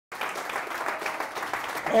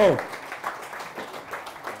Oh.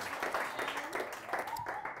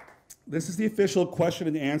 This is the official question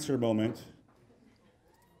and answer moment.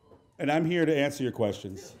 And I'm here to answer your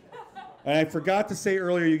questions. And I forgot to say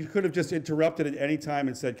earlier, you could have just interrupted at any time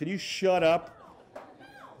and said, can you shut up?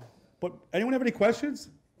 But anyone have any questions?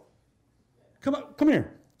 Come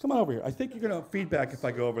here. Come on over here. I think you're going to feedback if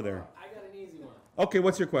I go over there. I got an easy one. Okay,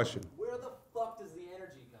 what's your question? Where the fuck does the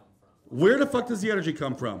energy come from? Where the fuck does the energy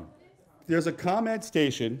come from? There's a ComEd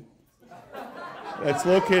station that's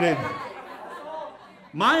located.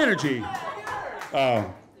 My energy.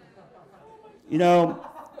 Oh. You know,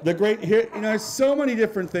 there's so many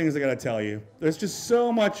different things I gotta tell you. There's just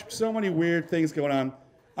so many weird things going on.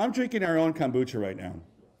 I'm drinking our own kombucha right now.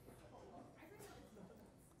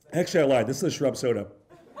 Actually, I lied. This is a shrub soda.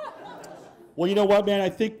 Well, you know what, man? I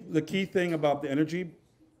think the key thing about the energy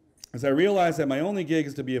is I realized that my only gig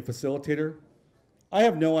is to be a facilitator. I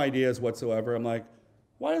have no ideas whatsoever. I'm like,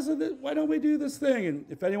 why don't we do this thing? And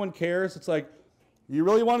if anyone cares, it's like, you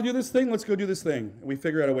really want to do this thing? Let's go do this thing. And we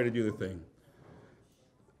figure out a way to do the thing.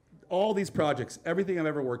 All these projects, everything I've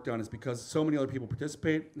ever worked on is because so many other people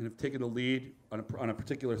participate and have taken the lead on a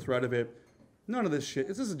particular thread of it. None of this shit,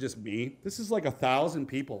 this isn't just me. This is like 1,000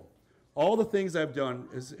 people. All the things I've done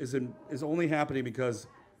is only happening because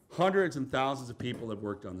hundreds and thousands of people have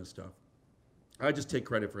worked on this stuff. I just take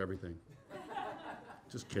credit for everything.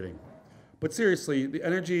 Just kidding. But seriously, the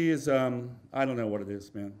energy is, I don't know what it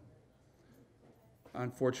is, man.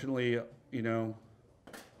 Unfortunately, you know,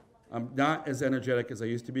 I'm not as energetic as I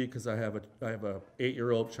used to be because I have a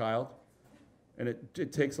 8-year-old child, and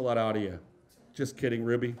it takes a lot out of you. Just kidding,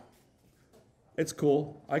 Ruby. It's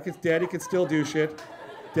cool. Daddy can still do shit.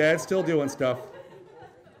 Dad's still doing stuff.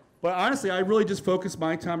 But honestly, I really just focus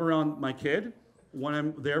my time around my kid when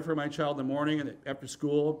I'm there for my child in the morning and after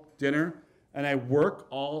school, dinner, and I work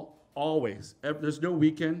always. There's no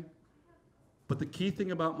weekend. But the key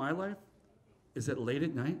thing about my life is that late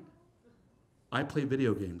at night, I play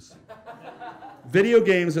video games. Video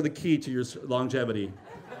games are the key to your longevity.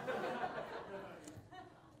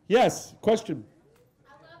 Yes, question.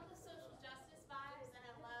 I love the social justice vibes, and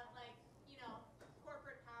I love, like, you know,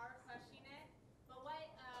 corporate power crushing it. But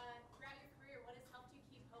throughout your career, what has helped you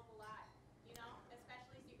keep hope alive? You know,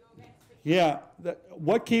 especially as you go against the... Yeah,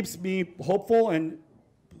 what keeps me hopeful and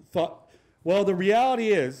well, the reality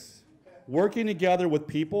is working together with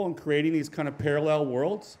people and creating these kind of parallel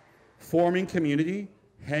worlds, forming community,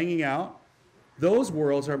 hanging out, those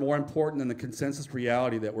worlds are more important than the consensus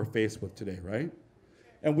reality that we're faced with today, right?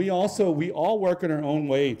 And we all work in our own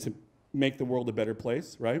way to make the world a better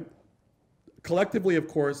place, right? Collectively, of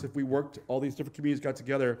course, if we worked, all these different communities got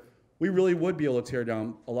together, we really would be able to tear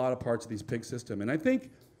down a lot of parts of these pig system. And I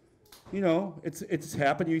think, you know, it's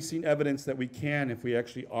happened. You've seen evidence that we can, if we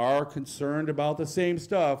actually are concerned about the same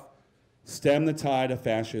stuff, stem the tide of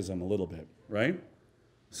fascism a little bit, right?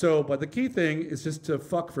 So, but the key thing is just to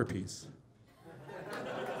fuck for peace.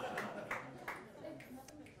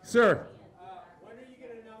 Sir. When are you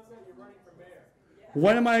going to announce that you're running for mayor?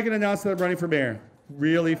 When am I going to announce that I'm running for mayor?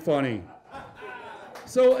 Really funny.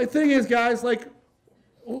 So the thing is, guys, like,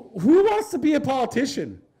 who wants to be a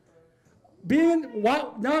politician?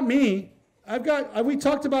 Not me. We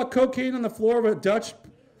talked about cocaine on the floor of a Dutch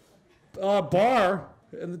bar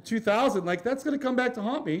in the 2000. Like, that's going to come back to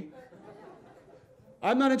haunt me.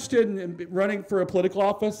 I'm not interested in running for a political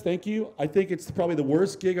office, thank you. I think it's probably the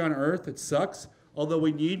worst gig on earth. It sucks. Although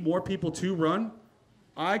we need more people to run.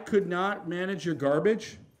 I could not manage your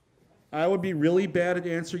garbage. I would be really bad at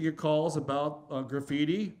answering your calls about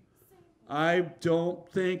graffiti. I don't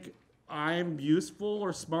think I'm useful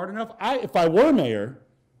or smart enough. If I were mayor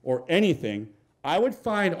or anything, I would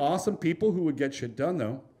find awesome people who would get shit done,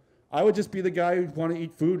 though. I would just be the guy who'd want to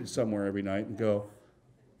eat food somewhere every night and go,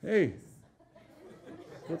 hey,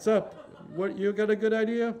 what's up? What, you got a good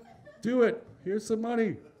idea? Do it. Here's some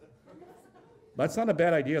money. That's not a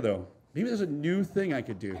bad idea, though. Maybe there's a new thing I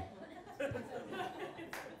could do.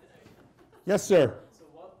 Yes, sir. So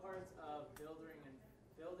what parts of building and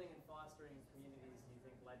fostering communities do you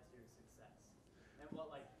think led to your success? And what,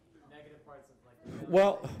 like, negative parts of, like, the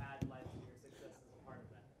Well, that you had led to your success as a part of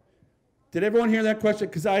that? Did everyone hear that question?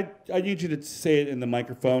 Because I need you to say it in the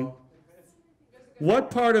microphone. What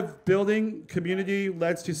part of building community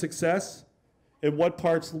led to success, and what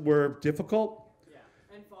parts were difficult? Yeah,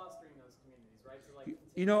 and fostering those communities, right? So, like,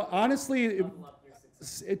 You know, honestly, level up your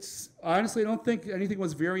success. honestly, I don't think anything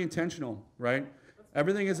was very intentional, right?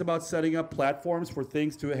 Everything is about setting up platforms for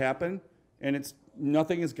things to happen, and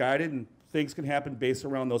nothing is guided, and things can happen based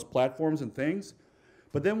around those platforms and things.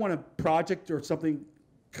 But then when a project or something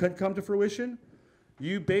could come to fruition,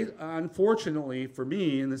 Unfortunately for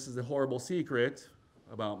me, and this is a horrible secret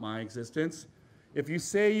about my existence, if you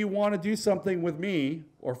say you want to do something with me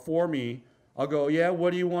or for me, I'll go, yeah,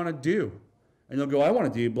 what do you want to do? And you'll go, I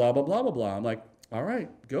want to do blah, blah, blah, blah, blah. I'm like, all right,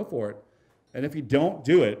 go for it. And if you don't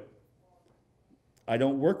do it, I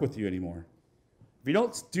don't work with you anymore. If you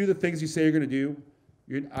don't do the things you say you're going to do,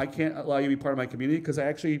 I can't allow you to be part of my community because I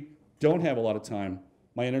actually don't have a lot of time.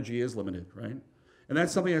 My energy is limited, right? And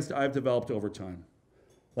that's something that I've developed over time.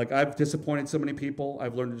 Like, I've disappointed so many people.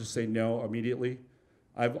 I've learned to just say no immediately.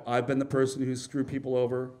 I've been the person who's screwed people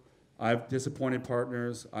over. I've disappointed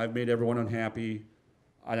partners. I've made everyone unhappy.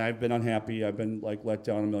 And I've been unhappy. I've been like let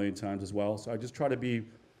down a million times as well. So I just try to be,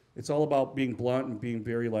 it's all about being blunt and being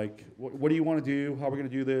very like, what do you want to do? How are we going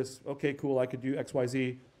to do this? Okay, cool, I could do X, Y,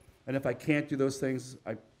 Z. And if I can't do those things,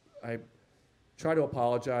 I try to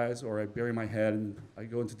apologize, or I bury my head and I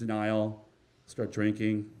go into denial, start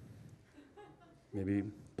drinking, maybe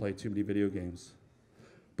play too many video games.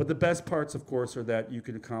 But the best parts, of course, are that you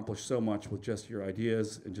can accomplish so much with just your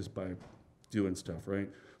ideas and just by doing stuff, right?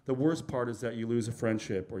 The worst part is that you lose a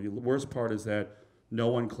friendship, or the worst part is that no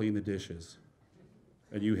one cleaned the dishes,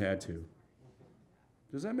 and you had to.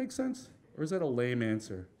 Does that make sense? Or is that a lame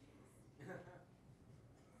answer?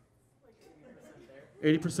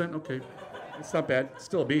 80%? Okay. It's not bad. It's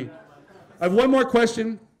still a B. I have one more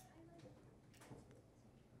question.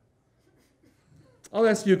 I'll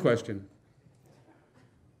ask you a question.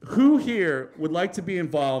 Who here would like to be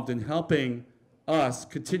involved in helping us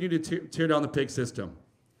continue to tear down the pig system?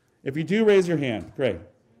 If you do, raise your hand. Great.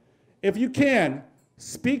 If you can,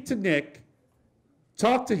 speak to Nick,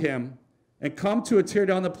 talk to him, and come to a tear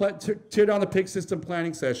down the pig system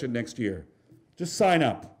planning session next year. Just sign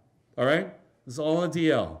up. All right? This is all on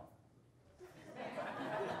DL.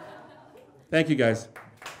 Thank you, guys.